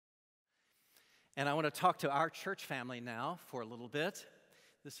And I want to talk to our church family now for a little bit.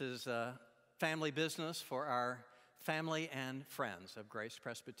 This is family business for our family and friends of Grace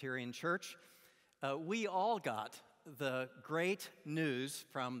Presbyterian Church. We all got the great news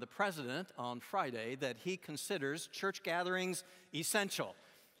from the president on Friday that he considers church gatherings essential,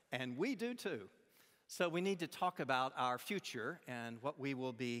 and we do too. So we need to talk about our future and what we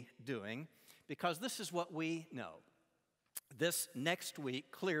will be doing, because this is what we know. This next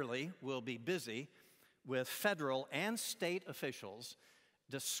week clearly will be busy with federal and state officials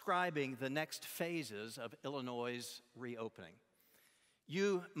describing the next phases of Illinois' reopening.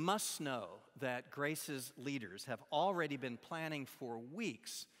 You must know that Grace's leaders have already been planning for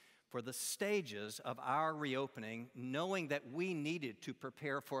weeks for the stages of our reopening, knowing that we needed to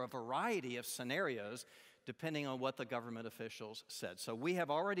prepare for a variety of scenarios depending on what the government officials said. So we have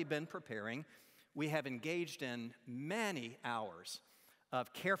already been preparing. We have engaged in many hours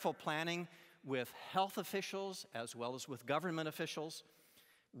of careful planning with health officials as well as with government officials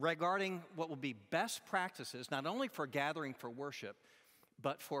regarding what will be best practices, not only for gathering for worship,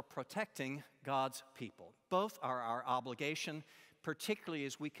 but for protecting God's people. Both are our obligation, particularly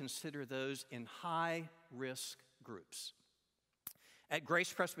as we consider those in high-risk groups. At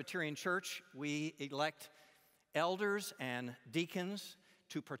Grace Presbyterian Church, we elect elders and deacons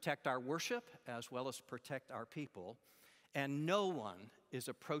to protect our worship as well as protect our people, and no one is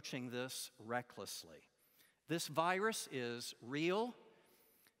approaching this recklessly. This virus is real,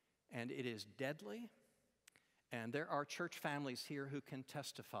 and it is deadly, and there are church families here who can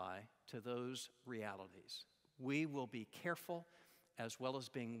testify to those realities. We will be careful as well as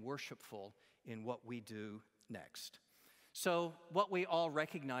being worshipful in what we do next. So what we all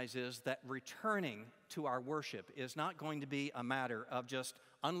recognize is that returning to our worship is not going to be a matter of just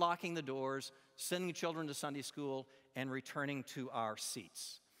unlocking the doors, sending children to Sunday school, and returning to our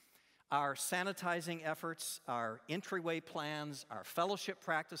seats. Our sanitizing efforts, our entryway plans, our fellowship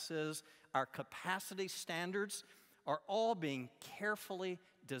practices, our capacity standards are all being carefully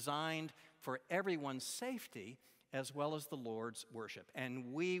designed for everyone's safety as well as the Lord's worship.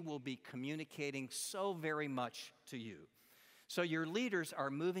 And we will be communicating so very much to you. So your leaders are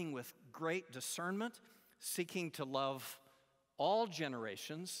moving with great discernment, seeking to love all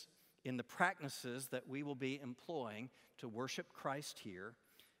generations in the practices that we will be employing to worship Christ here.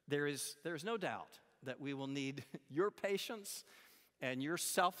 There is no doubt that we will need your patience and your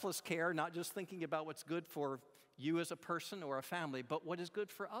selfless care, not just thinking about what's good for you as a person or a family, but what is good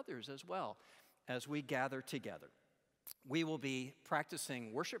for others as well as we gather together. We will be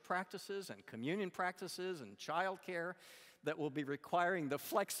practicing worship practices and communion practices and childcare that will be requiring the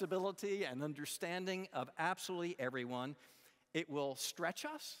flexibility and understanding of absolutely everyone. It will stretch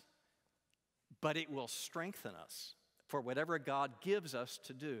us, but it will strengthen us for whatever God gives us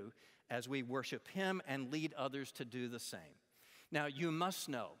to do as we worship Him and lead others to do the same. Now, you must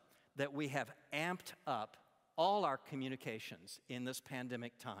know that we have amped up all our communications in this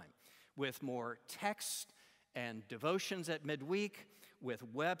pandemic time with more text and devotions at midweek, with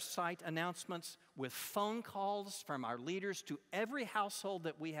website announcements, with phone calls from our leaders to every household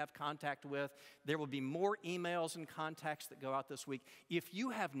that we have contact with. There will be more emails and contacts that go out this week. If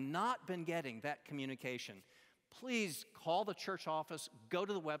you have not been getting that communication, please call the church office, go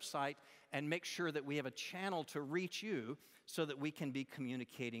to the website, and make sure that we have a channel to reach you so that we can be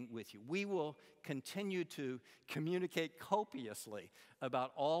communicating with you. We will continue to communicate copiously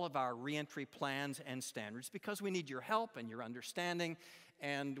about all of our reentry plans and standards because we need your help and your understanding,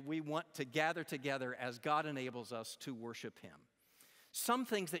 and we want to gather together as God enables us to worship Him. Some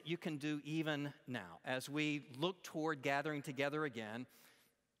things that you can do even now as we look toward gathering together again: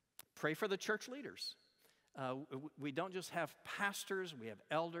 pray for the church leaders. We don't just have pastors, we have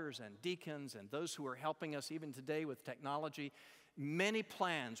elders and deacons and those who are helping us even today with technology. Many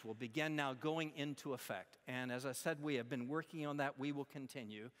plans will begin now going into effect. And as I said, we have been working on that. We will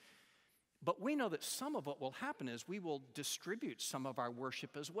continue. But we know that some of what will happen is we will distribute some of our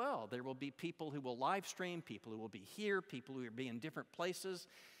worship as well. There will be people who will live stream, people who will be here, people who will be in different places.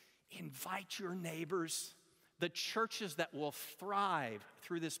 Invite your neighbors. The churches that will thrive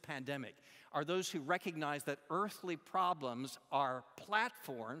through this pandemic are those who recognize that earthly problems are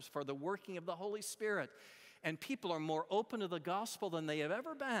platforms for the working of the Holy Spirit, and people are more open to the gospel than they have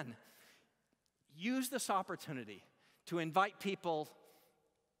ever been. Use this opportunity to invite people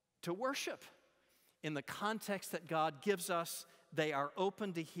to worship in the context that God gives us. They are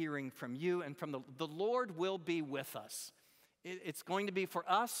open to hearing from you and from the Lord will be with us. It's going to be for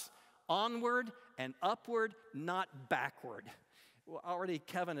us onward and upward, not backward. Well, already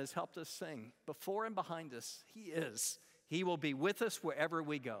Kevin has helped us sing. Before and behind us, He is. He will be with us wherever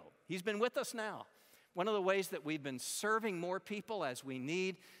we go. He's been with us now. One of the ways that we've been serving more people as we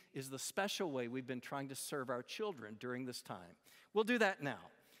need is the special way we've been trying to serve our children during this time. We'll do that now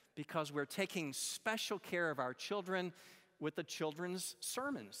because we're taking special care of our children with the children's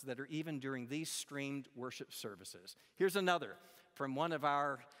sermons that are even during these streamed worship services. Here's another from one of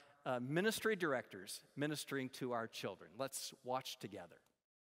our ministry directors ministering to our children. Let's watch together.